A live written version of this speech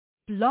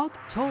Blog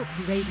Talk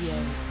Radio.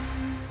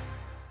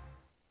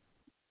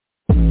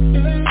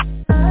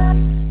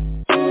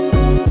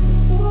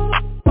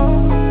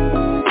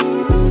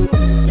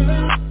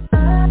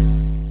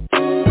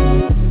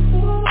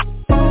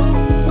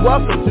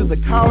 Welcome to the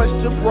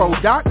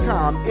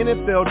College2Pro.com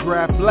NFL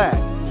Draft Blast,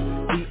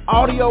 the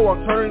audio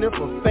alternative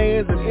for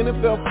fans and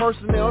NFL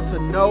personnel to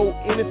know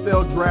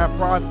NFL draft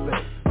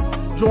prospects.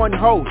 Join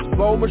host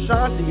Bo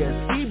Marchionte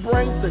as he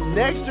brings the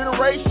next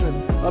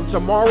generation of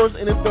tomorrow's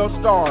NFL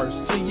stars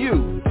to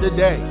you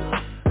today.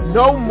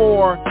 No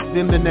more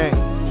than the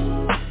name.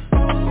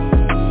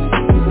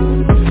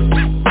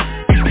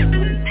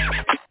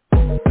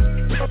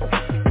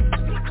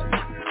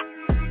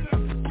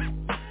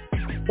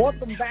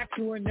 Welcome back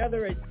to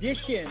another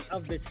edition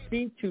of the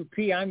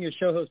C2P. I'm your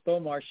show host, Bo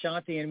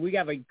Marchionte, and we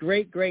have a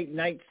great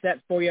night set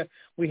for you.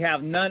 We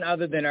have none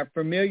other than our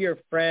familiar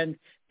friend,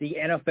 the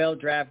NFL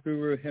draft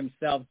guru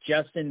himself,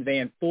 Justin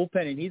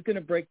VanFulpen, and he's going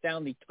to break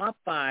down the top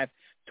 5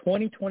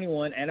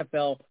 2021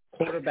 NFL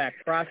quarterback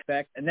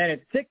prospects. And then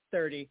at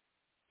 6:30,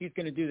 he's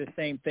going to do the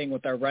same thing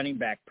with our running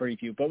back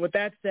preview. But with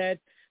that said,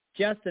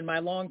 Justin, my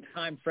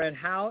longtime friend,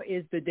 how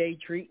is the day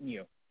treating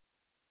you?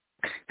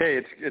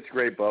 Hey, it's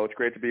great, Bo. It's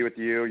great to be with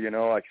you. You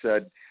know, like I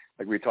said,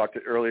 like we talked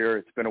earlier,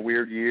 it's been a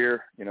weird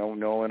year. You know,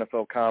 no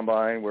NFL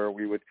Combine where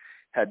we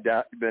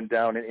been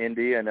down in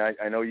Indy, and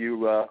I know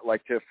you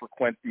like to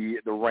frequent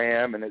the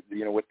Ram, and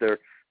you know, with their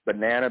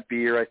banana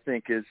beer, I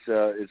think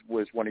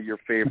was one of your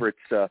favorites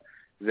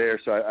there.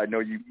 So I know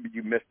you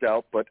missed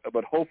out, but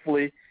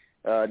hopefully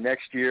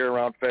next year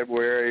around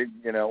February,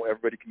 you know,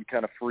 everybody can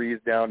kind of freeze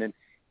down in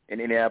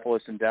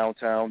Indianapolis and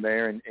downtown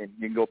there, and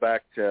you can go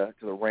back to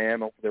the Ram.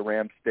 Hopefully the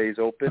Ram stays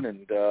open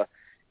and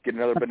get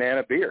another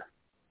banana beer.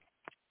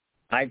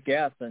 I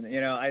guess, and you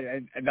know,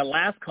 the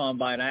last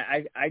Combine,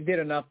 I did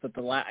enough that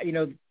you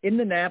know,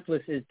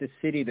 Indianapolis is the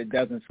city that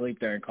doesn't sleep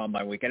during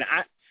Combine week, and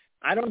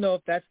I don't know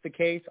if that's the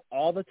case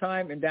all the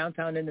time in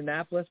downtown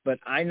Indianapolis, but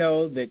I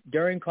know that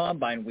during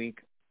Combine week,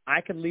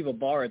 I could leave a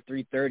bar at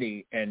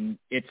 3:30 and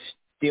it's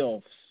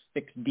still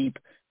 6 deep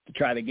to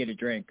try to get a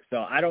drink.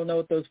 So I don't know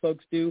what those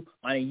folks do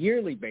on a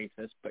yearly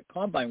basis, but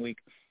Combine week,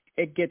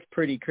 it gets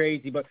pretty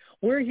crazy. But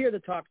we're here to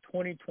talk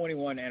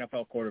 2021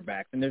 NFL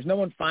quarterbacks, and there's no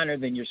one finer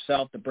than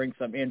yourself to bring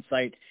some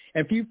insight.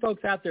 And for you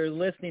folks out there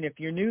listening, if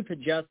you're new to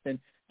Justin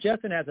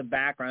has a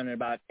background in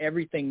about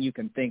everything you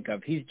can think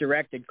of. He's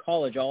directed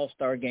college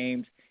all-star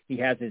games. He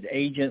has his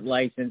agent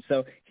license.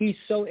 So he's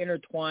so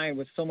intertwined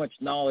with so much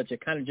knowledge,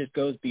 it kind of just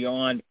goes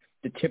beyond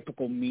the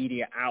typical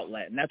media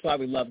outlet. And that's why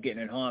we love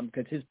getting it home,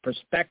 because his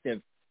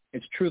perspective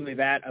is truly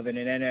that of an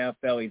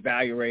NFL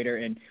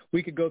evaluator. And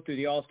we could go through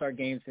the all-star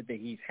games that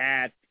he's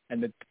had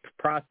and the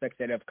prospects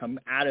that have come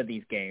out of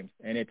these games.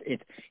 And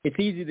it's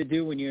easy to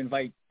do when you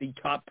invite the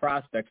top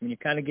prospects. When you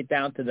kind of get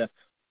down to the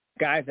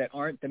guys that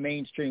aren't the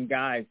mainstream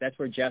guys, that's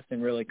where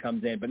Justin really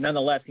comes in. But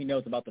nonetheless, he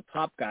knows about the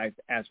top guys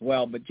as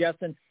well. But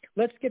Justin,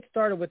 let's get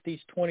started with these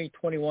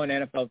 2021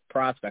 NFL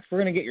prospects. We're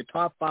going to get your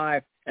top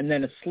 5 and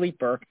then a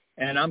sleeper.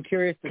 And I'm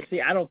curious to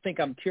see,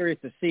 I'm curious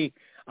to see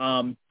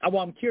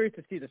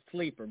the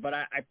sleeper, but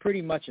I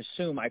pretty much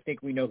assume I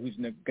think we know who's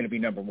going to be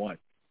number 1.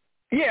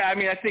 Yeah, I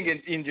mean, I think,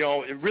 you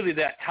know, really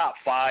that top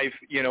 5,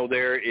 you know,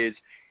 there is,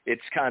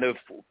 it's kind of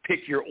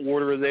pick your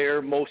order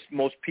there.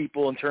 Most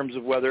people, in terms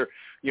of whether,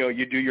 you know,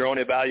 you do your own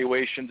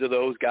evaluations of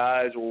those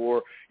guys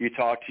or you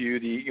talk to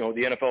the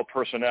NFL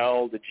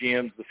personnel, the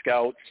GMs, the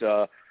scouts,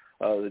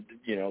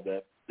 you know,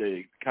 the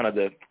kind of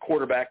the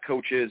quarterback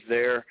coaches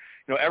there.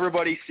 You know,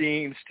 everybody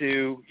seems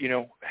to, you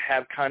know,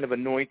 have kind of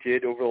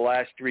anointed over the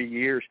last 3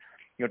 years,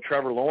 you know,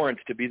 Trevor Lawrence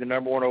to be the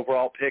number 1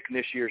 overall pick in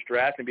this year's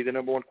draft and be the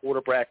number 1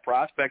 quarterback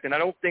prospect. And I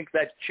don't think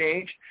that's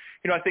changed.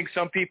 You know, I think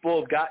some people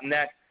have gotten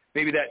that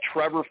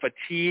Trevor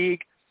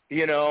fatigue,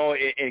 you know,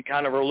 and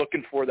kind of are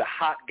looking for the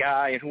hot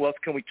guy and who else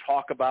can we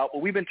talk about.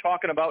 Well, we've been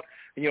talking about,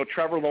 you know,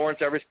 Trevor Lawrence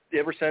ever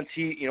since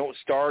he, you know,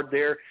 starred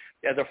there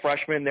as a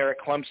freshman there at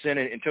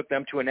Clemson and took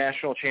them to a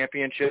national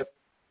championship.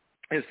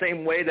 In the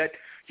same way that,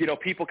 you know,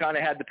 people kind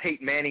of had the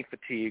Peyton Manning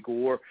fatigue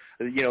or,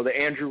 you know, the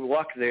Andrew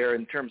Luck there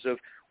in terms of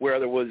where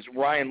there was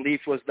Ryan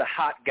Leaf was the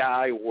hot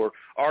guy or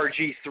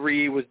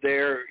RG3 was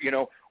there. You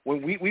know,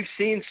 when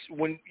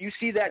you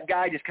see that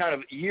guy just kind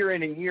of year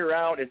in and year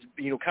out, it's,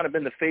 you know, kind of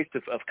been the face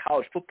of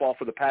college football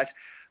for the past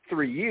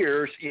 3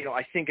 years, you know,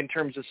 I think in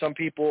terms of some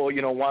people,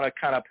 you know, want to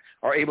kind of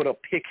are able to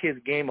pick his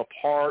game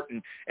apart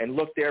and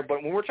look there.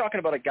 But when we're talking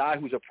about a guy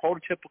who's a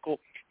prototypical,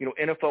 you know,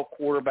 NFL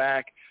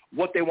quarterback,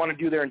 what they want to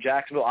do there in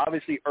Jacksonville,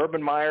 obviously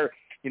Urban Meyer,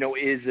 you know,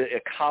 is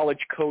a college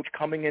coach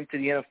coming into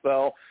the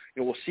NFL.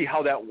 You know, we'll see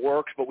how that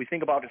works. But we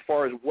think about as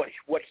far as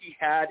what he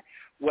had,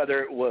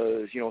 whether it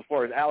was, you know, as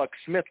far as Alex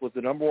Smith was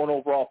the number 1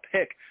 overall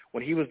pick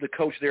when he was the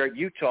coach there at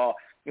Utah.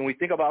 And we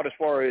think about as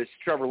far as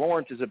Trevor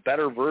Lawrence is a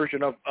better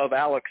version of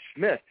Alex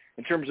Smith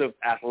in terms of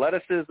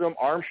athleticism,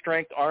 arm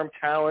strength, arm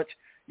talent,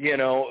 you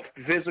know,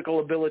 physical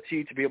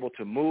ability to be able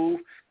to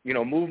move, you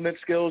know, movement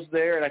skills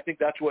there. And I think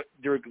that's what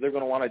they're going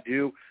to want to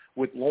do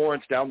with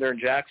Lawrence down there in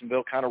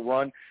Jacksonville, kind of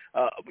run,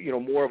 you know,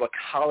 more of a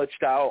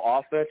college-style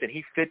offense. And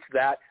he fits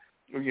that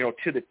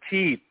to the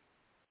T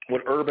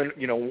what Urban,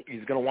 he's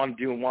going to want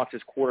to do and wants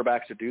his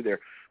quarterbacks to do there.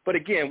 But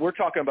again, we're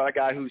talking about a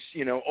guy who's,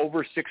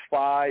 over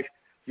 6'5",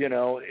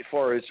 as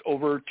far as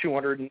over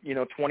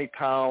 220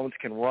 pounds,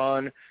 can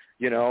run,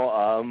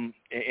 and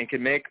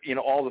can make,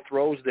 all the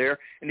throws there.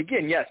 And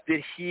again, yes,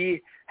 did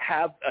he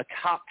have a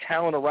top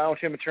talent around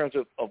him in terms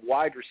of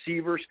wide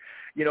receivers,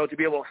 to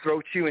be able to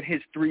throw to in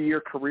his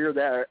 3-year career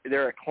there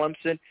at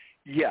Clemson?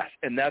 Yes,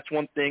 and that's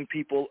one thing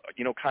people,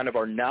 kind of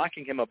are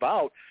knocking him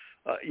about.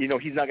 He's not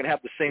going to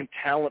have the same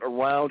talent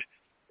around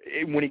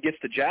when he gets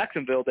to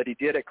Jacksonville that he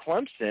did at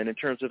Clemson in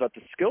terms of at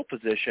the skill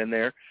position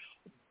there.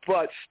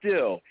 But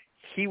still,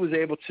 he was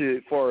able to,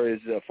 as far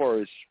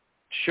as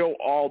show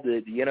all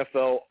the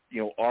NFL,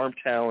 arm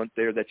talent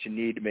there that you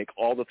need to make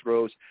all the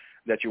throws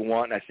that you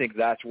want. And I think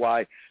that's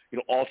why,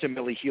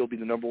 ultimately he'll be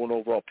the number 1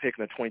 overall pick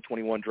in the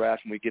 2021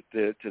 draft when we get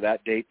to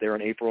that date there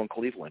in April in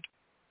Cleveland.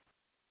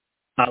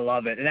 I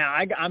love it. Now,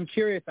 I'm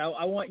curious.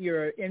 I want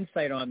your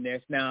insight on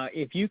this. Now,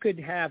 if you could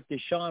have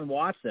Deshaun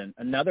Watson,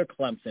 another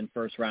Clemson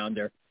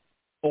first-rounder,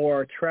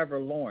 or Trevor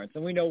Lawrence,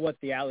 and we know what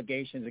the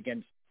allegations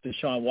against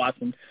Deshaun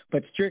Watson,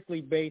 but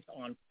strictly based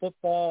on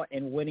football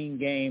and winning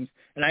games,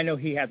 and I know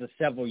he has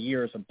several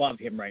years above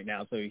him right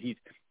now, so he's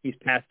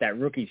past that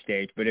rookie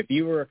stage. But if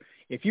you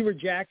were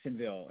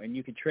Jacksonville and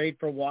you could trade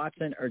for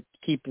Watson or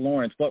keep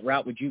Lawrence, what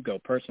route would you go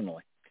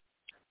personally?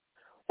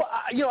 Well,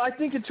 I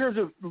think in terms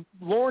of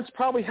Lawrence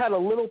probably had a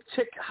little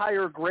tick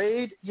higher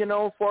grade,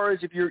 as far as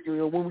if you're,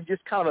 when we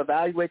just kind of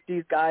evaluate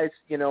these guys,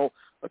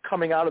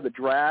 coming out of the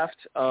draft,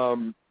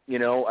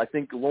 I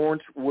think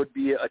Lawrence would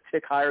be a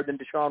tick higher than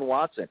Deshaun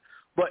Watson,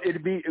 but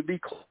it'd be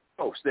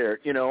close there.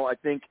 I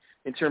think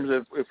in terms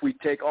of if we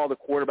take all the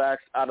quarterbacks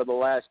out of the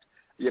last,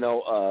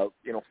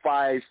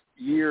 5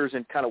 years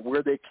and kind of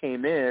where they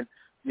came in,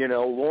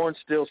 Lawrence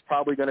still is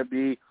probably going to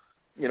be,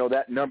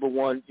 that number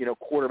 1,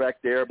 quarterback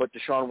there, but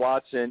Deshaun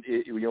Watson,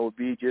 would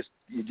be just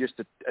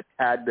a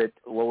tad bit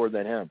lower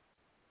than him.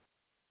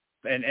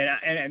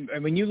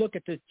 And when you look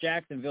at this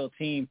Jacksonville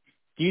team,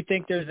 do you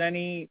think there's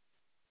any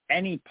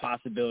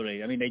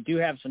possibility? I mean, they do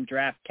have some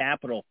draft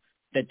capital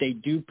that they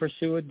do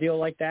pursue a deal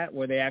like that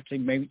where they actually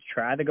maybe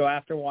try to go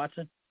after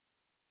Watson?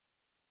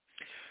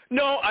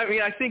 No, I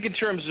mean, I think in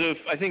terms of,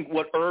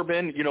 what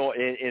Urban,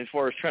 as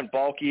far as Trent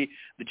Baalke,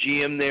 the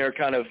GM there,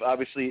 kind of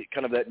obviously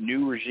kind of that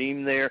new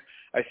regime there,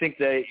 I think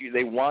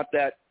they want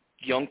that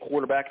young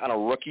quarterback on a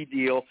rookie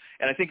deal.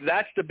 And I think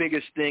that's the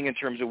biggest thing in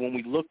terms of when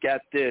we look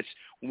at this,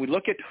 when we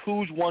look at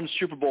who's won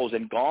Super Bowls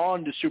and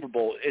gone to Super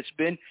Bowl, it's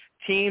been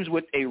teams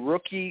with a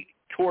rookie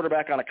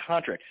quarterback on a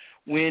contract.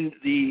 When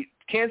the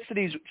Kansas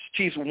City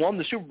Chiefs won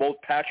the Super Bowl,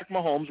 Patrick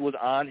Mahomes was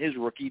on his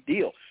rookie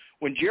deal.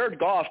 When Jared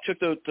Goff took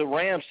the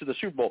Rams to the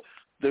Super Bowl,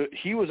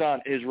 he was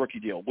on his rookie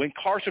deal. When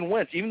Carson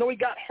Wentz, even though he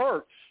got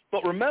hurt,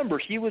 but remember,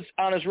 he was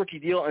on his rookie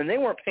deal, and they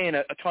weren't paying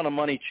a ton of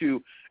money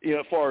to,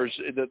 as far as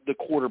the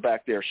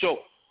quarterback there. So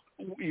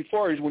as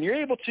far as when you're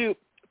able to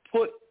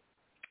put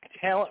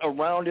talent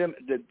around him,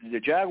 the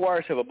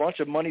Jaguars have a bunch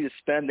of money to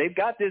spend. They've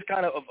got this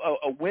kind of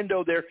a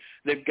window there.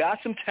 They've got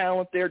some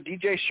talent there.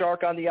 DJ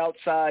Shark on the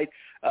outside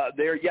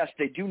there. Yes,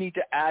 they do need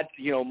to add,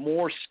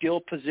 more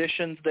skill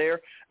positions there.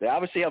 They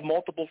obviously have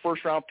multiple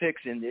first-round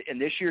picks in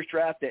this year's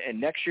draft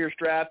and next year's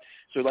draft.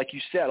 So like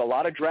you said, a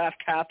lot of draft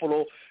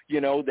capital.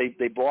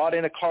 They brought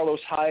in a Carlos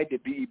Hyde to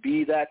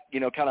be that,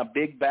 kind of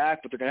big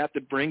back, but they're going to have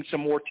to bring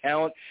some more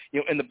talent,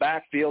 in the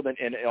backfield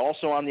and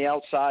also on the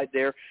outside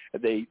there.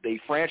 They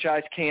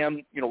franchise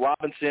Cam,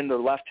 Robinson, the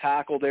left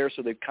tackle there,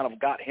 so they've kind of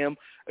got him,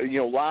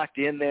 locked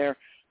in there.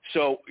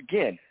 So,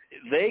 again,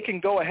 they can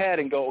go ahead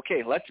and go,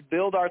 okay, let's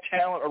build our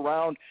talent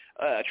around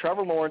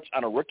Trevor Lawrence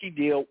on a rookie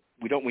deal.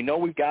 We know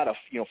we've got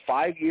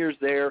 5 years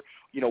there,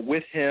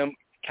 with him,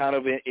 kind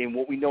of in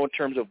what we know in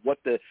terms of what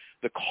the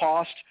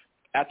cost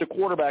at the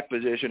quarterback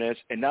position is,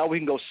 and now we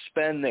can go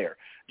spend there.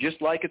 Just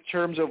like in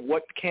terms of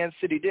what Kansas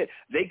City did.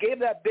 They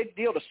gave that big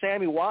deal to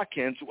Sammy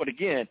Watkins,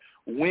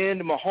 when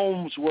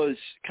Mahomes was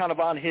kind of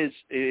on his,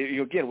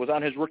 was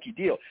on his rookie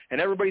deal. And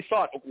everybody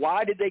thought,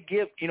 why did they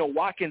give,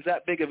 Watkins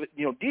that big of a,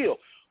 deal?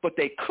 But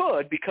they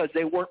could because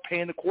they weren't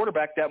paying the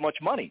quarterback that much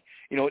money,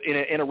 in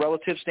a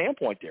relative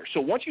standpoint there.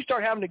 So once you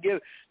start having to give,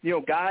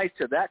 guys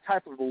to that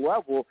type of a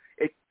level,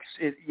 it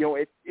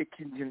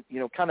can,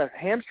 kind of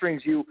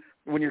hamstrings you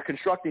when you're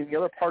constructing the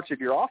other parts of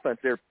your offense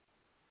there.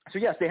 So,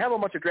 yes, they have a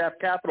bunch of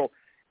draft capital.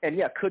 And,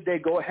 yeah, could they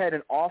go ahead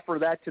and offer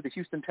that to the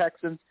Houston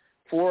Texans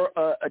for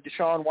a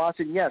Deshaun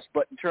Watson? Yes,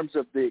 but in terms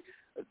of the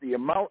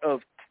amount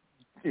of,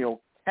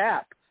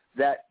 cap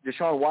that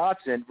Deshaun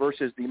Watson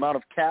versus the amount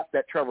of cap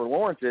that Trevor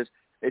Lawrence is,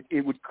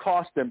 it would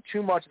cost them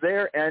too much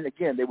there. And,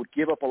 again, they would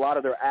give up a lot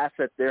of their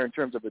assets there in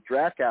terms of the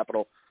draft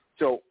capital.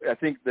 So I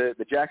think the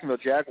Jacksonville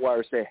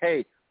Jaguars say,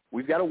 hey,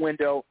 we've got a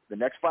window the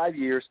next 5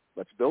 years.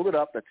 Let's build it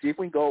up. Let's see if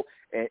we can go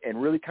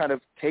and really kind of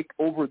take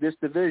over this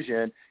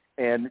division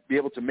and be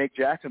able to make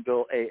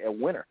Jacksonville a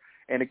winner.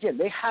 And, again,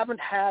 they haven't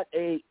had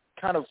a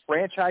kind of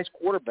franchise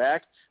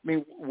quarterback. I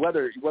mean,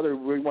 whether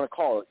we want to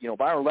call it,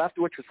 Byron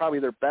Leftwich was probably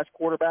their best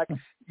quarterback,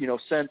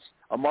 since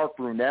Mark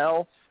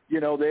Brunell.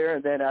 there.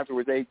 And then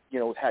afterwards they,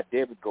 had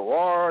David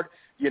Garrard,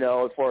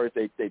 as far as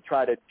they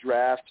tried to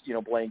draft,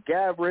 Blaine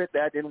Gabbert.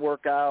 That didn't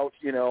work out,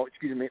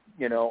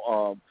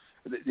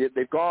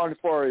 they've gone as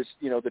far as,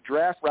 the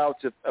draft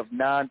routes of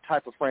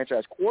non-type of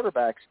franchise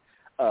quarterbacks,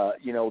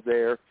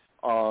 there.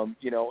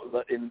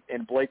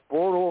 And Blake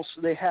Bortles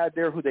they had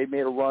there, who they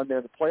made a run there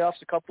in the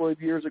playoffs a couple of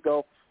years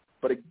ago.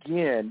 But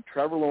again,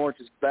 Trevor Lawrence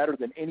is better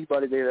than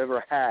anybody they've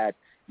ever had,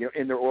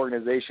 in their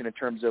organization in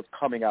terms of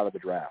coming out of the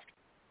draft.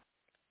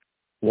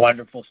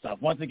 Wonderful stuff.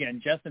 Once again,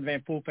 Justin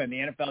VanFulpen,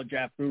 the NFL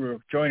Draft Guru,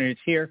 joining us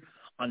here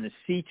on the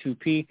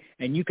C2P,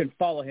 and you can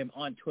follow him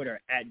on Twitter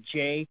at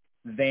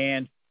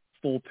JVanFulpen.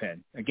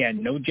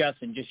 Again, no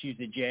Justin, just use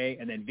the J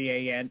and then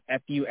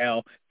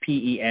VanFulpen,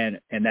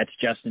 and that's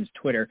Justin's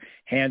Twitter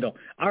handle.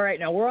 All right,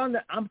 now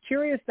I'm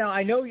curious now.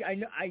 I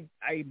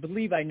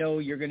believe I know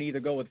you're going to either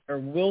go with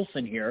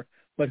Wilson here,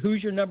 but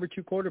who's your number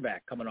 2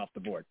 quarterback coming off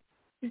the board?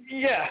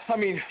 Yeah, I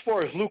mean, as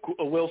far as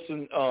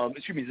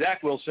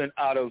Zach Wilson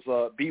out of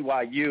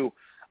BYU,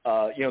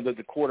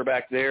 the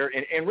quarterback there,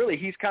 and really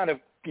he's kind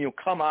of,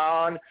 come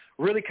on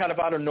really kind of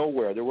out of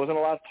nowhere. There wasn't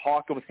a lot of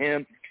talk with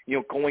him,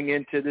 going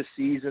into the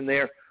season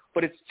there.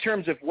 But in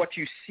terms of what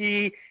you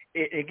see,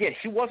 again,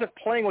 he wasn't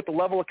playing with the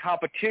level of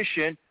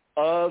competition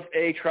of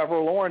a Trevor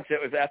Lawrence that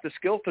was at the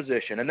skill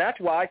position. And that's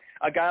why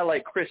a guy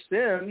like Chris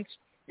Sims,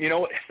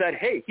 said,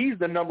 hey, he's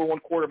the number 1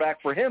 quarterback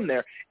for him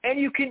there. And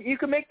you can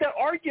make that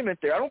argument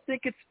there. I don't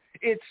think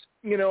it's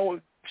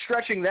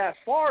stretching that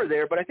far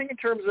there, but I think in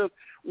terms of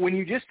when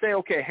you just say,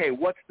 okay, hey,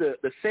 what's the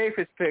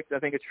safest pick, I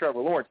think it's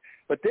Trevor Lawrence.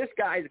 But this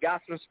guy's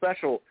got some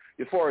special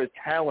as far as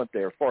talent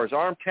there, as far as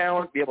arm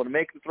talent, be able to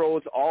make the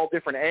throws, all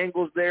different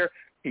angles there.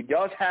 He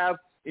does have,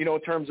 in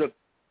terms of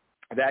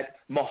that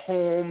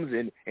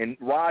Mahomes and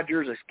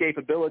Rodgers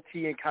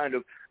escapability and kind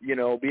of,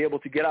 be able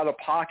to get out of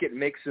the pocket and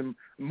make some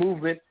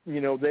movement,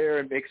 there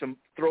and make some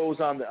throws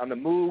on the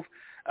move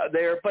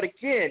there. But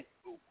again,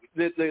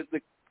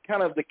 the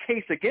kind of the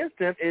case against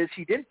him is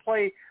he didn't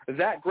play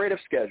that great of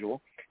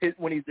schedule. His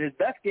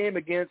best game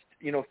against,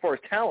 as far as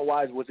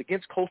talent-wise, was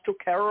against Coastal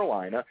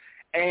Carolina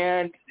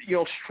and,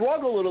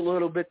 struggled a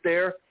little bit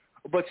there,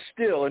 but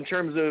still in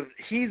terms of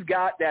he's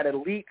got that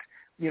elite,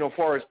 as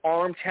far as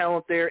arm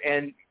talent there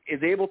and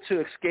is able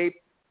to escape,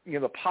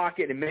 the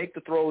pocket and make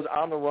the throws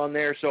on the run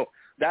there. So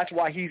that's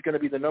why he's going to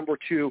be the number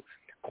 2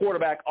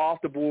 quarterback off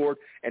the board,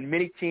 and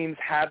many teams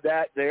have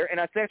that there. And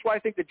that's why I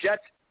think the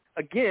Jets,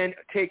 again,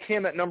 take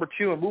him at number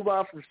 2 and move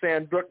on from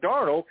Sam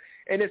Darnold.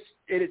 And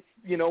it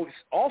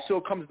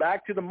also comes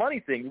back to the money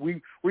thing.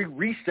 We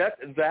reset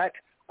that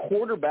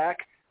quarterback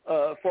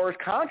for his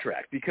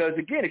contract because,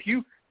 again, if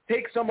you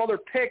take some other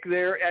pick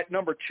there at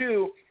number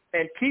 2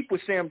 and keep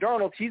with Sam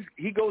Darnold,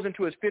 he goes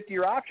into his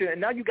 5th-year option,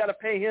 and now you got to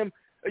pay him,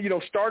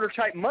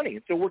 starter-type money.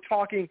 So we're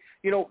talking,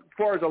 as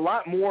far as a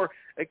lot more,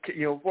 as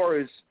far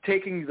as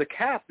taking the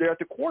cap there at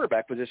the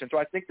quarterback position. So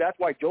I think that's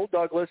why Joe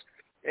Douglas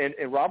and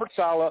Robert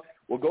Saleh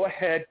will go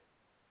ahead,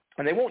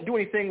 and they won't do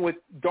anything with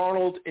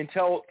Darnold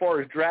until as far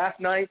as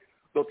draft night.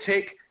 They'll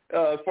take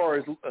as far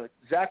as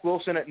Zach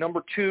Wilson at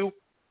number 2,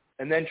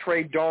 and then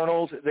trade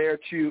Darnold there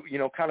to,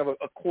 kind of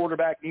a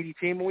quarterback-needy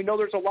team. And we know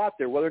there's a lot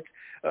there, whether it's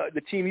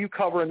the team you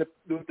cover in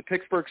the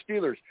Pittsburgh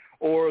Steelers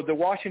or the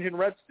Washington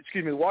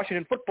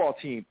football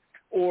team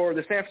or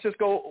the San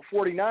Francisco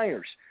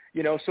 49ers.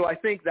 So I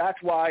think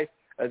that's why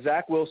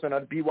Zach Wilson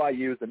on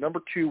BYU is the number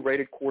 2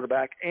 rated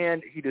quarterback,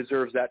 and he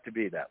deserves that to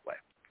be that way.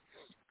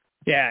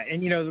 Yeah,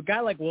 and, a guy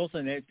like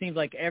Wilson, it seems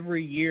like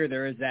every year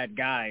there is that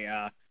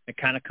guy that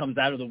kind of comes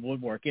out of the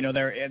woodwork.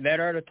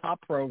 They're at a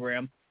top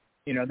program.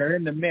 They're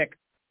in the mix,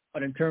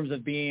 but in terms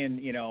of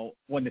being,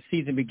 when the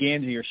season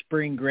begins, your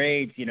spring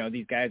grades,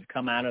 these guys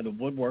come out of the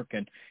woodwork,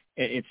 and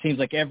it seems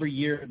like every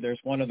year there's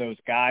one of those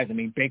guys. I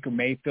mean, Baker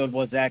Mayfield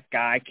was that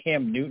guy.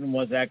 Cam Newton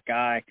was that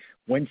guy.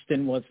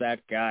 Winston was that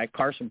guy.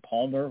 Carson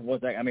Palmer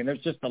was that. I mean, there's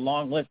just a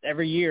long list.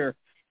 Every year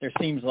there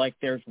seems like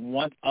there's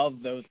one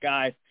of those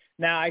guys.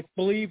 Now, I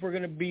believe we're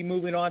going to be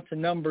moving on to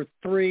number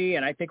 3,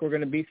 and I think we're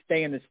going to be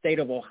staying in the state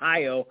of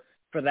Ohio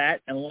for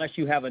that, unless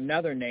you have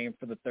another name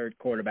for the 3rd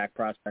quarterback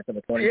prospect of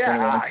the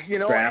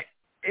 2021 draft.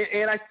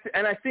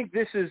 And I think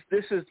this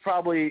is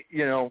probably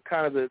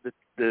kind of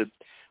the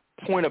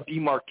point of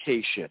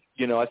demarcation.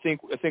 I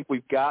think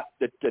we've got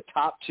the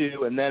top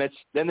 2, and then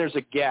there's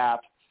a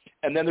gap,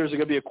 and then there's going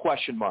to be a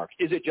question mark.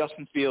 Is it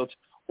Justin Fields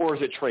or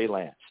is it Trey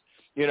Lance?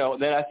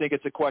 Then I think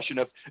it's a question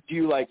of, do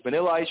you like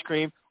vanilla ice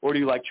cream or do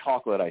you like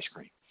chocolate ice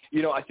cream?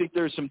 I think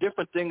there's some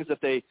different things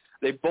that they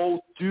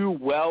both do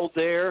well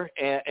there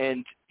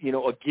and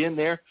again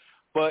there.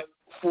 But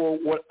for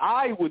what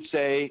I would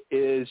say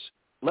is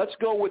let's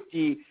go with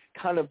the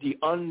kind of the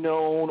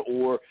unknown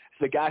or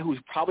the guy who's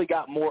probably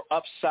got more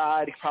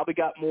upside. He's probably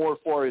got more as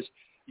far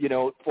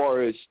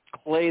as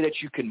clay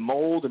that you can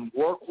mold and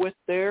work with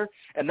there.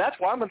 And that's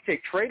why I'm going to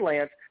take Trey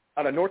Lance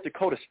out of North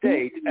Dakota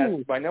State as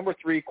my number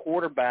 3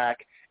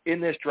 quarterback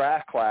in this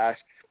draft class.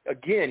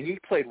 Again, he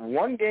played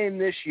 1 game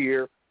this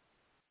year.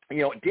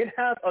 Did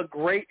have a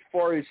great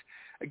for his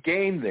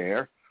game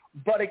there,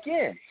 but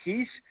again,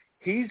 he's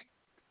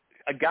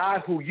a guy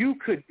who you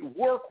could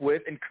work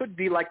with and could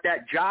be like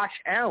that Josh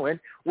Allen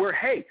where,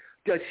 hey,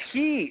 does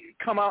he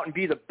come out and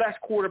be the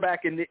best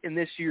quarterback in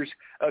this year's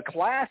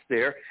class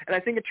there? And I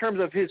think in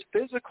terms of his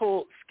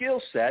physical skill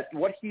set,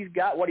 what he's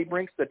got, what he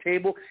brings to the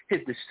table,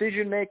 his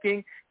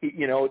decision-making, as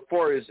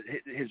far as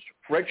his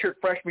redshirt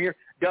freshman year,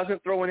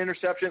 doesn't throw an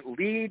interception,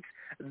 leads,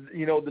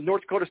 the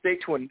North Dakota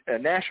State to a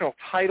national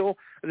title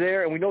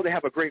there. And we know they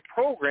have a great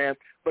program.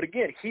 But,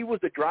 again, he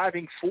was the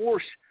driving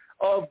force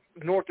of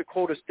North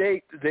Dakota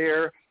State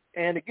there.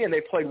 And, again,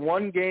 they played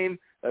one game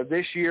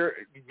this year.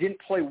 Didn't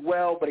play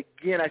well, but,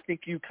 again, I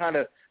think you kind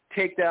of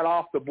take that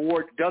off the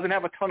board. Doesn't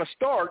have a ton of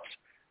starts,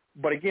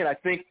 but, again, I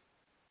think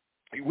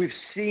we've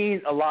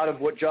seen a lot of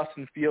what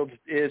Justin Fields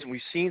is.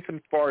 We've seen some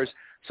as far as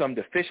some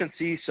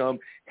deficiencies,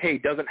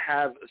 doesn't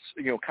have,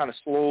 kind of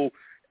slow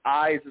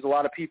eyes, as a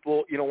lot of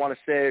people, want to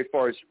say, as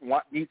far as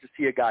needs to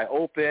see a guy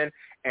open,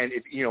 and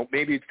if,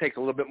 maybe it takes a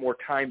little bit more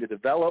time to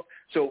develop.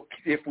 So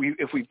if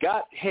we've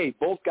got,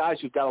 both guys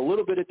who've got a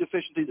little bit of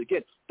deficiencies,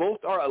 again, both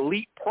are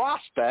elite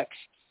prospects,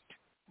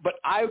 but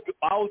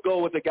I'll go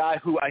with a guy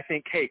who I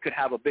think, could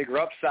have a bigger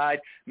upside.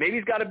 Maybe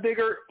he's got a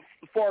bigger,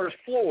 as far as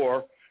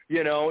floor,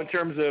 in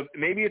terms of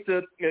maybe it's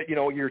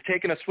you're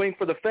taking a swing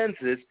for the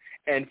fences,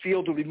 and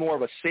Fields will be more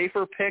of a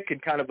safer pick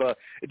and kind of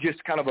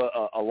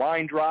a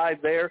line drive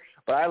there.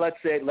 But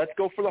let's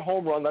go for the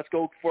home run. Let's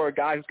go for a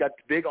guy who's got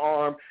big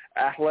arm,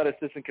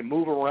 athleticism, can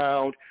move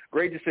around,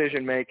 great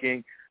decision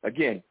making.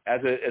 Again,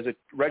 as a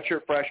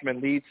redshirt freshman,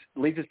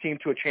 leads his team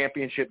to a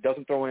championship,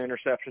 doesn't throw an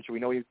interception, so we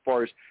know as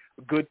far as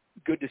good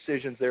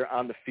decisions there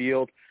on the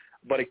field.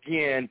 But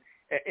again,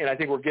 and I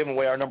think we're giving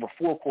away our number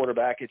 4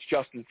 quarterback. It's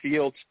Justin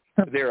Fields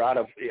there out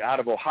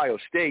of Ohio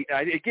State.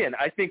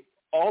 I think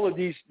all of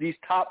these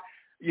top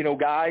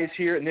guys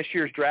here in this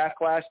year's draft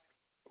class,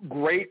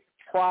 great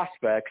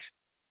prospects.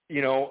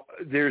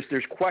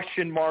 There's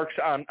question marks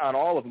on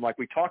all of them, like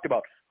we talked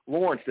about.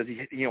 Lawrence, does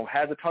he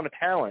has a ton of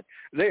talent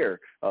there.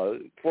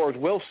 For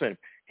Wilson,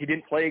 he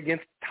didn't play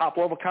against top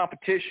level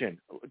competition.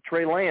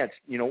 Trey Lance,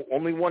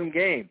 only one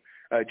game.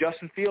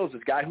 Justin Fields is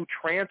a guy who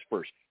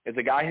transfers, is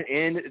a guy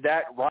in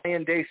that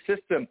Ryan Day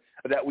system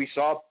that we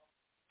saw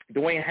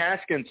Dwayne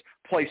Haskins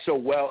play so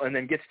well, and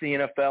then gets to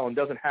the NFL and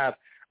doesn't have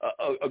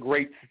a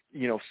great,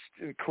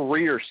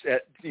 career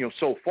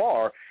so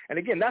far. And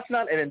again, that's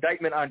not an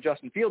indictment on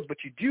Justin Fields, but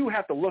you do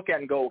have to look at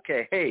and go,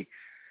 okay,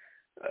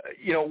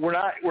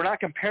 we're not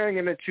comparing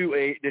him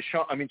to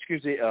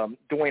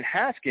Dwayne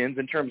Haskins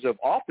in terms of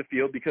off the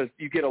field, because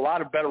you get a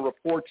lot of better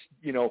reports,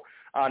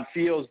 on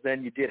Fields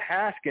than you did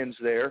Haskins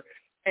there.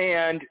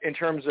 And in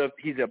terms of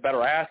he's a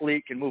better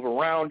athlete, can move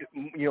around,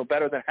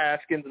 better than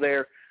Haskins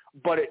there.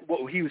 But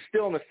he was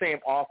still in the same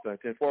offense.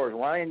 As far as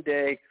Ryan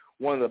Day,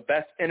 one of the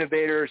best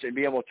innovators, and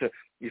be able to,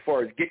 as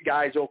far as get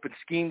guys open,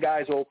 scheme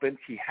guys open.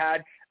 He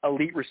had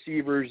elite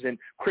receivers and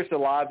Chris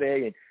Olave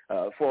and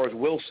as far as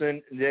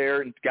Wilson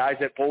there, and guys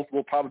that both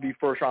will probably be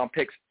first-round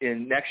picks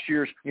in next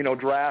year's,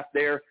 draft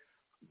there.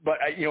 But,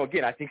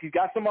 again, I think he's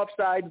got some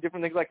upside and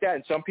different things like that.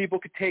 And some people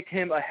could take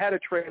him ahead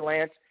of Trey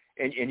Lance,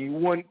 and you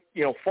wouldn't,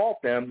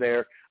 fault them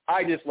there.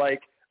 I just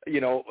like, as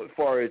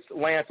far as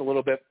Lance, a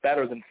little bit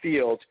better than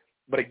Fields.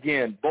 But,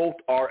 again, both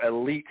are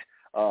elite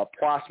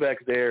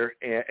prospects there,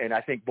 and I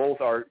think both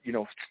are,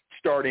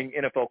 starting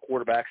NFL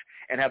quarterbacks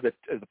and have the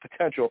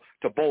potential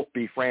to both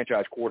be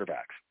franchise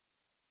quarterbacks.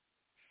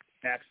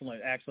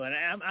 Excellent.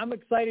 I'm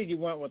excited you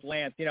went with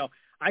Lance.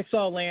 I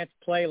saw Lance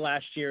play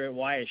last year at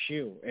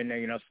YSU and,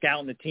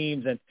 scouting the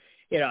teams and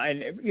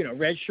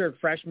redshirt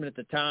freshman at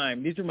the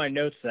time. These are my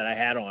notes that I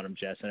had on him,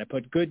 Justin. I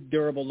put good,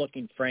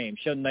 durable-looking frame,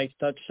 showed a nice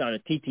touch on a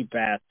TT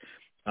pass,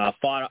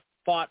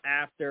 fought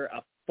after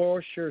a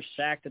for-sure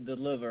sack to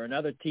deliver,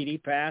 another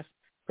TD pass,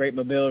 great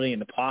mobility in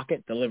the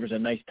pocket, delivers a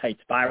nice tight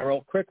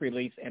spiral, quick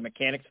release, and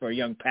mechanics for a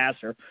young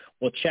passer.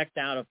 Will check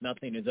down if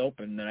nothing is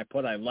open.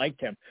 And I liked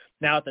him.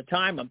 Now, at the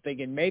time, I'm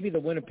thinking maybe the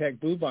Winnipeg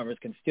Blue Bombers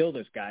can steal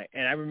this guy.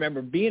 And I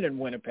remember being in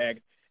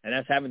Winnipeg and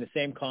us having the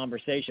same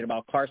conversation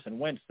about Carson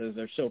Wentz, as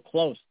they're so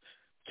close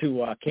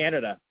to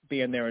Canada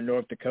being there in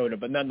North Dakota.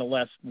 But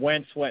nonetheless,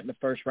 Wentz went in the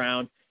first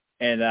round.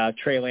 And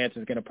Trey Lance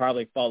is going to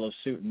probably follow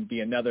suit and be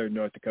another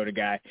North Dakota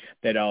guy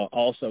that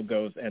also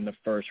goes in the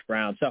first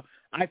round. So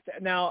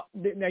now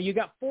you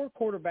got 4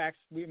 quarterbacks.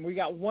 We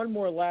got one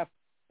more left,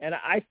 and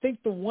I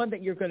think the one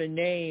that you're going to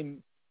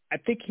name, I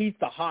think he's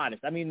the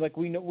hottest. I mean, like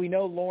we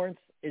know Lawrence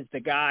is the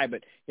guy,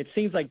 but it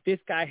seems like this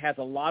guy has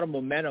a lot of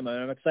momentum,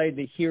 and I'm excited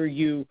to hear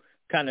you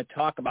kind of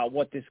talk about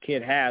what this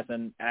kid has.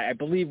 And I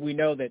believe we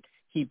know that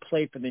he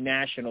played for the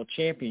national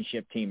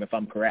championship team, if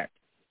I'm correct.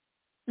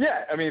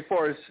 Yeah, I mean, as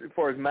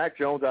far as Mac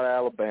Jones out of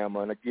Alabama,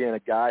 and again, a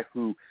guy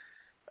who,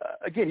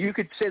 again, you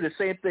could say the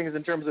same things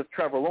in terms of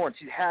Trevor Lawrence.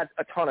 He had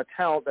a ton of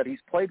talent that he's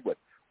played with,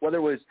 whether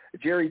it was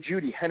Jerry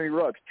Jeudy, Henry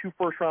Ruggs, 2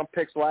 first-round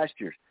picks last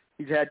year.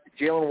 He's had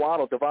Jalen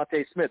Waddle,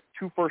 Devontae Smith,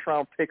 2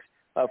 first-round picks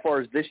as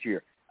far as this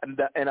year, and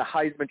a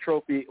Heisman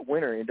Trophy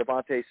winner in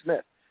Devontae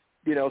Smith.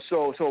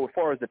 So as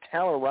far as the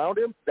talent around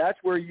him, that's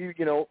where you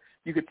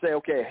could say,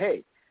 okay,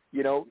 hey,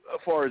 as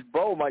far as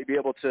Bo might be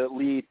able to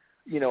lead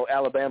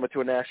Alabama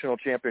to a national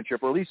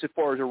championship, or at least as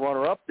far as a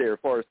runner-up there, as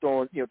far as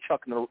throwing,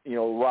 chucking the,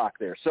 rock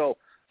there. So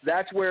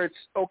that's where it's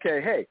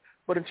okay. Hey,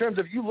 but in terms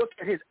of you look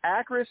at his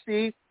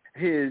accuracy,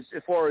 as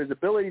far as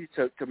ability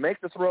to make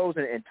the throws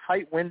in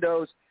tight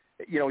windows,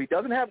 he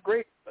doesn't have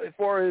great as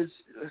far as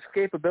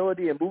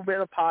escapability and movement in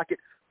the pocket,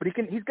 but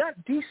he's got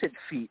decent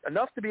feet,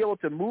 enough to be able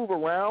to move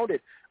around. And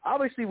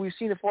obviously we've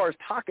seen as far as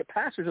pocket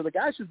passers are the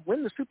guys who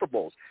win the Super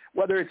Bowls,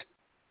 whether it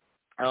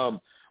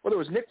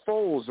was Nick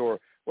Foles or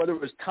whether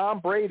it was Tom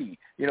Brady.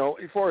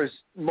 As far as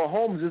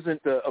Mahomes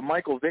isn't a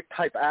Michael Vick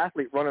type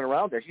athlete running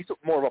around there. He's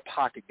more of a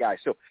pocket guy.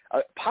 So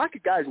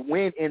pocket guys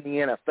win in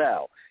the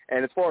NFL.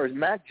 And as far as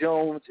Mac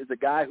Jones is a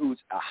guy who's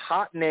a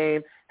hot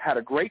name, had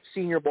a great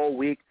Senior Bowl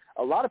week.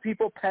 A lot of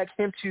people peg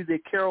him to the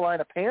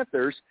Carolina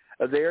Panthers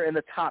there in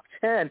the top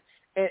 10.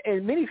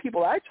 And many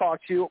people I talk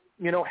to,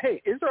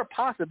 hey, is there a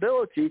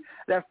possibility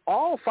that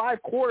all 5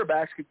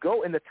 quarterbacks could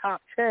go in the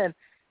top 10?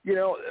 As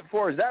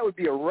far as that would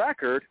be a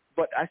record,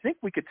 but I think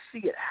we could see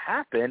it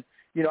happen.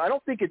 I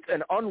don't think it's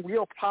an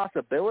unreal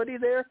possibility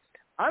there.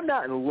 I'm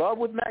not in love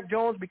with Mac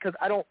Jones because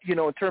I don't,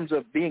 in terms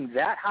of being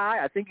that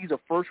high, I think he's a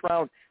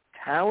first-round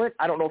talent.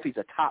 I don't know if he's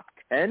a top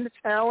 10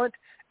 talent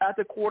at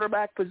the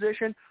quarterback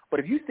position, but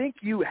if you think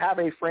you have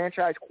a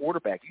franchise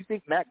quarterback, you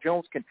think Mac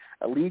Jones can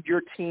lead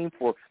your team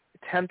for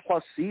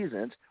 10-plus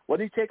seasons,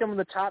 whether you take him in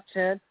the top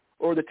 10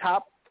 or the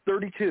top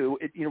 32,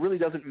 it really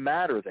doesn't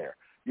matter there.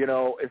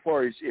 As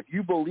far as if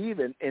you believe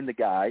in the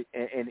guy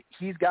and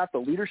he's got the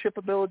leadership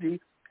ability,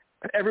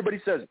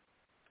 everybody says,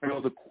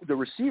 the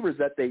receivers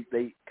that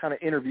they kind of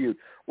interviewed,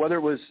 whether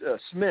it was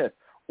Smith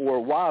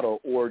or Waddle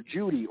or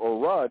Judy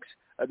or Ruggs,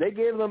 they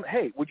gave them,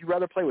 hey, would you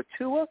rather play with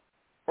Tua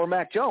or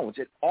Mac Jones?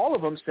 And all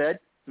of them said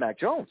Mac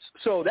Jones.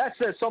 So that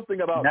says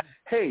something about,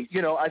 hey,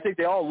 I think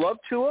they all love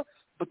Tua,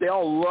 but they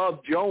all love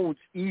Jones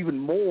even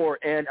more.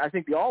 And I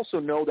think they also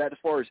know that as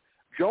far as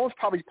Jones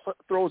probably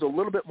throws a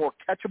little bit more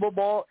catchable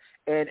ball,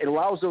 and it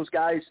allows those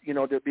guys,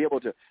 to be able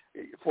to,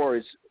 as far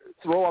as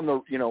throw on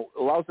the,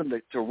 allows them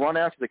to run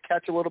after the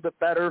catch a little bit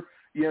better,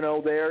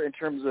 there in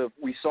terms of,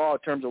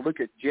 look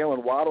at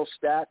Jalen Waddle's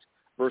stats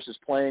versus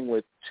playing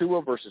with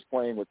Tua versus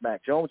playing with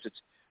Mac Jones. It's,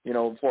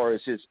 as far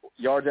as his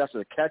yards after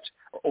the catch,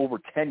 over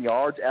 10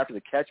 yards after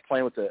the catch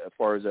playing with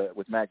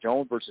with Mac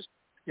Jones versus,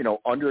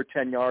 under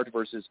 10 yards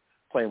versus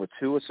playing with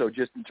Tua. So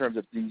just in terms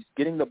of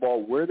getting the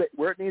ball where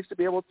it needs to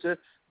be able to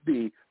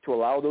be to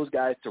allow those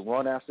guys to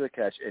run after the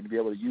catch and to be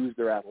able to use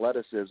their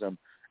athleticism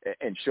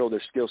and show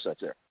their skill sets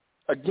there.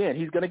 Again,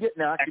 he's going to get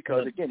knocked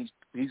because, again,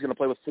 he's going to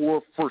play with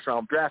 4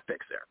 first-round draft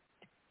picks there.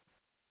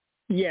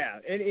 Yeah,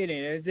 it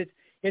is.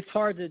 It's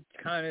hard to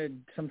kind of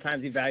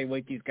sometimes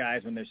evaluate these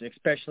guys when there's,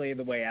 especially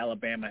the way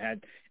Alabama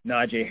had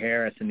Najee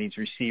Harris and these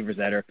receivers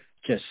that are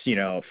just,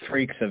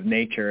 freaks of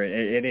nature.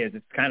 It is.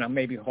 It's kind of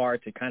maybe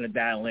hard to kind of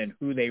dial in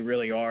who they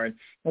really are. And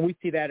we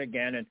see that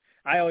again. And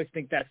I always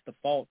think that's the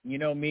fault.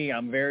 Me,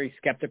 I'm very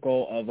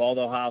skeptical of all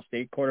the Ohio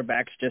State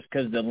quarterbacks just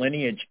because the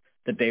lineage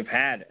that they've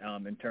had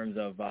in terms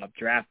of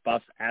draft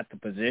busts at the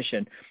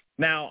position.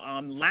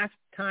 Now, last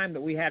time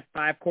that we had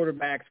 5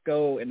 quarterbacks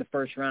go in the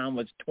first round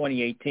was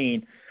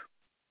 2018.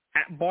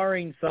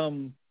 Barring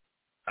some,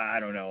 I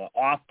don't know,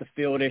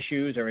 off-the-field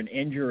issues or an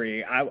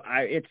injury,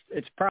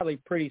 it's probably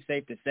pretty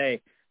safe to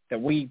say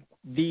that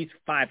these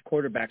 5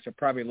 quarterbacks are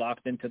probably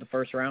locked into the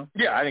first round.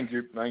 Yeah, I think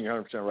you're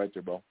 100% right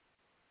there, Bo.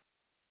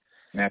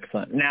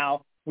 Excellent.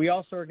 Now, we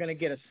also are going to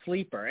get a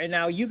sleeper. And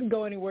now you can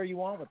go anywhere you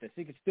want with this.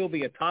 You could still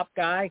be a top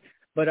guy,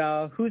 but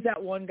who's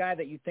that one guy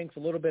that you think's a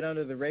little bit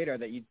under the radar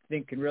that you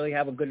think can really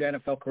have a good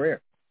NFL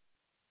career?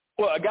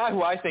 Well, a guy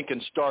who I think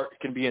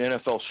can be an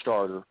NFL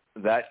starter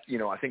that,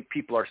 I think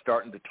people are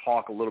starting to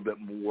talk a little bit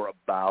more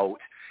about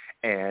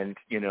and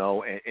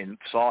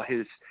saw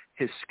his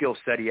skill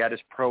set. He had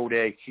his pro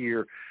day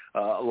here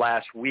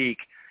last week.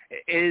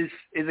 Is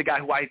a guy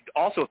who I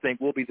also think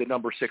will be the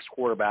number 6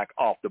 quarterback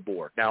off the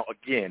board. Now,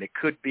 again, it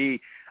could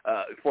be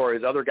as far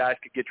as other guys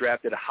could get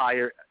drafted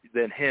higher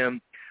than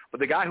him, but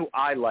the guy who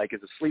I like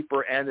as a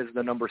sleeper and is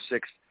the number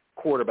 6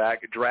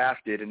 quarterback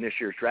drafted in this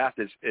year's draft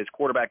is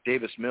quarterback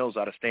Davis Mills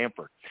out of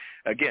Stanford.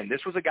 Again,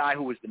 this was a guy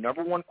who was the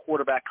number 1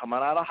 quarterback coming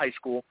out of high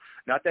school.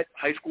 Not that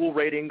high school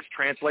ratings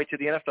translate to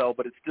the NFL,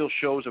 but it still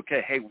shows,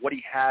 okay, hey, what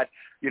he had,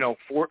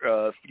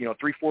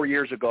 3-4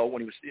 years ago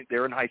when he was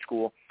there in high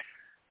school.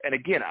 And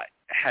again,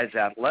 has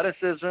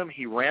athleticism.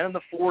 He ran in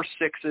the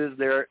 4.6s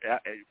there as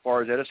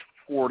far as at his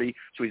 40.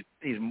 So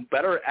he's a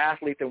better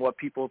athlete than what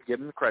people have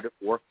given him credit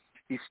for.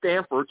 He's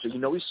Stanford, so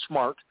he's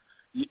smart.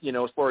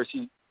 As far as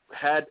he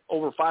had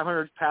over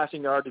 500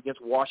 passing yards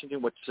against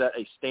Washington, which set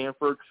a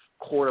Stanford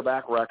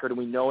quarterback record. And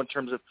we know in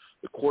terms of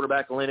the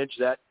quarterback lineage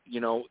that,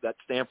 that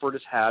Stanford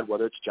has had,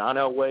 whether it's John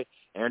Elway,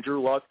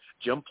 Andrew Luck,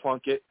 Jim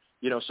Plunkett,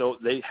 so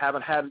they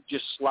haven't had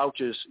just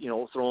slouches,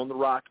 throwing the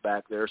rock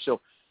back there.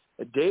 So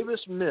Davis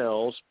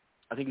Mills,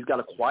 I think he's got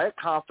a quiet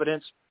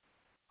confidence,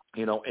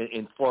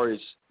 in far as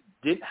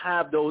didn't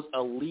have those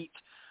elite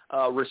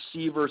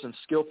receivers and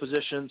skill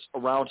positions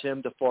around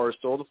him to far as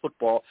throw the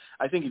football.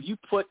 I think if you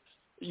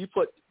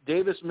put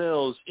Davis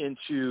Mills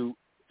into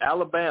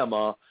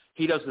Alabama,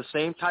 he does the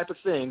same type of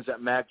things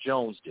that Mac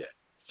Jones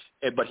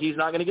did. But he's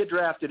not going to get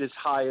drafted as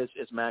high as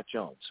Mac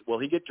Jones. Will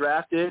he get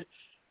drafted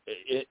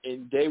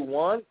in day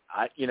one?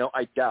 I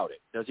doubt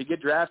it. Does he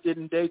get drafted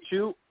in day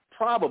two?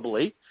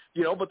 Probably.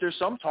 But there's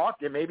some talk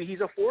that maybe he's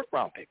a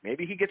fourth-round pick.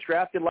 Maybe he gets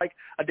drafted like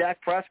a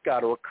Dak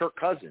Prescott or a Kirk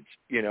Cousins.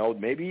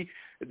 Maybe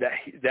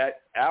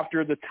that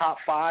after the top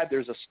five,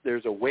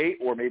 there's a wait,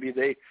 or maybe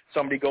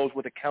somebody goes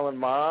with a Kellen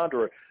Mond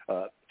or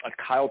a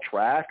Kyle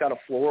Trask out of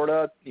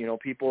Florida.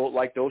 People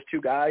like those two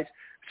guys.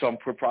 Some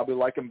would probably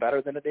like him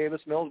better than a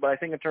Davis Mills. But I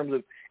think in terms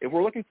of if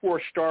we're looking for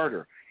a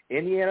starter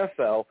in the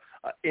NFL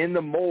in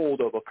the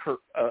mold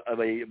of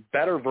a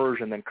better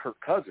version than Kirk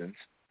Cousins,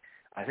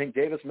 I think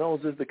Davis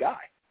Mills is the guy.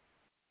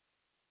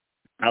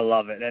 I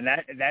love it, and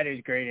that is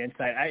great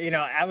insight.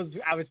 I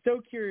was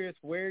so curious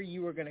where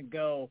you were going to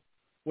go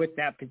with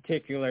that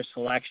particular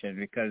selection,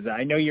 because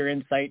I know your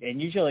insight,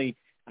 and usually,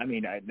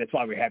 that's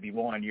why we have you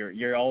on.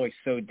 You're always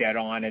so dead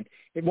on. And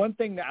one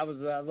thing that I was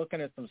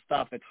looking at some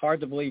stuff. It's hard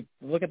to believe.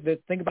 Look at this.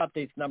 Think about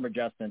this number,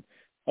 Justin.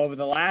 Over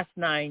the last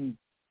 9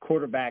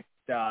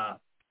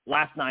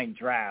 last 9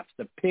 drafts,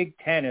 the Big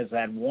Ten has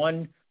had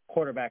one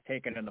quarterback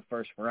taken in the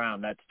first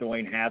round. That's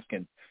Dwayne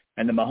Haskins.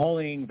 And the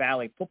Mahoning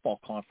Valley Football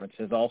Conference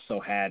has also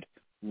had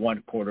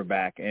one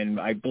quarterback. And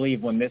I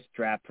believe when this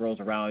draft rolls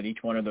around,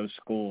 each one of those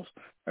schools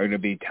are going to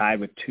be tied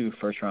with 2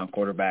 first-round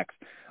quarterbacks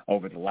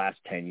over the last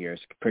 10 years.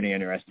 Pretty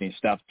interesting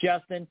stuff.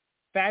 Justin,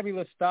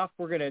 fabulous stuff.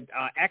 We're going to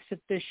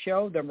exit this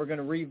show. Then we're going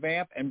to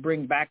revamp and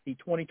bring back the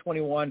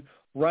 2021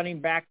 running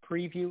back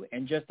preview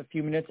in just a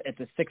few minutes at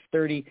the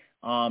 6:30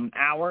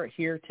 hour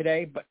here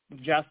today. But,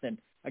 Justin,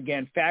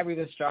 again,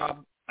 fabulous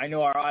job. I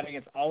know our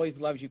audience always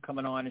loves you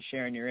coming on and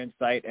sharing your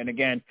insight. And,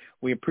 again,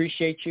 we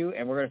appreciate you,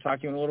 and we're going to talk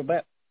to you in a little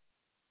bit.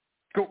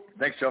 Cool.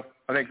 Thanks, Joe.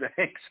 Thanks,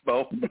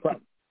 Bo.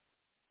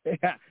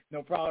 Yeah,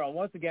 no problem at all.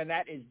 Once again,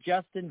 that is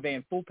Justin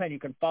VanFulpen. You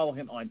can follow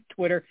him on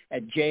Twitter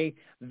at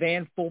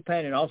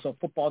JVanFulpen, and also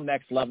Football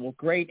Next Level.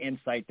 Great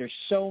insight. There's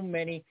so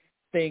many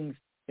things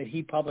that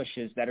he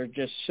publishes that are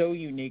just so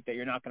unique that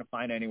you're not going to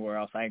find anywhere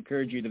else. I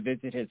encourage you to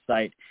visit his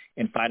site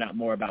and find out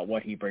more about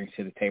what he brings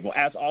to the table.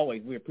 As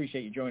always, we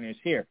appreciate you joining us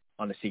here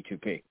on the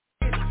C2P.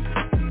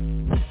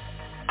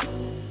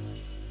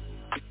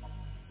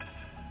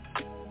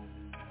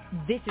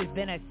 This has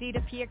been a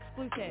C2P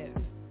exclusive.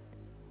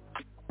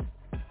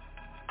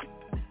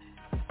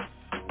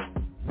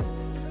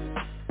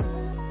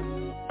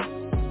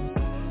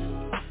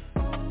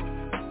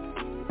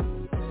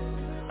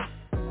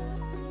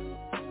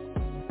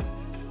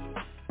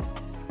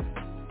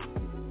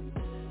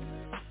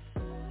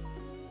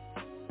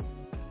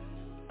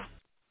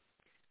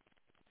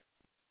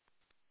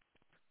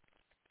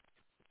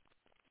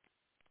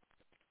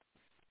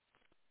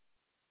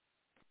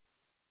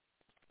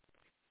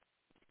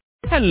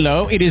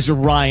 Hello, it is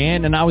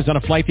Ryan, and I was on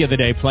a flight the other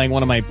day playing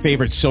one of my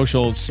favorite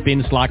social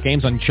spin slot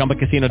games on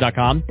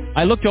ChumbaCasino.com.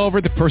 I looked over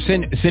at the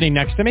person sitting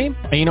next to me,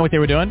 and you know what they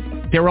were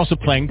doing? They were also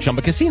playing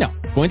Chumba Casino.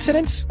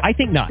 Coincidence? I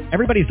think not.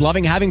 Everybody's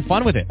loving having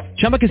fun with it.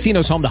 Chumba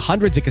Casino is home to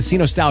hundreds of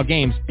casino-style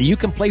games that you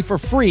can play for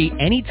free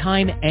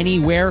anytime,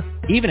 anywhere,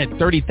 even at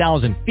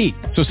 30,000 feet.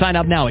 So sign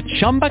up now at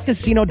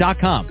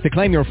ChumbaCasino.com to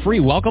claim your free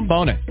welcome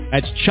bonus.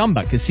 That's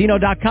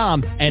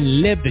ChumbaCasino.com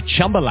and live the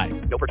Chumba life.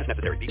 No purchase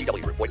necessary.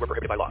 VGW. Void where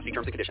prohibited by law. See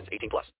terms and conditions. 18+.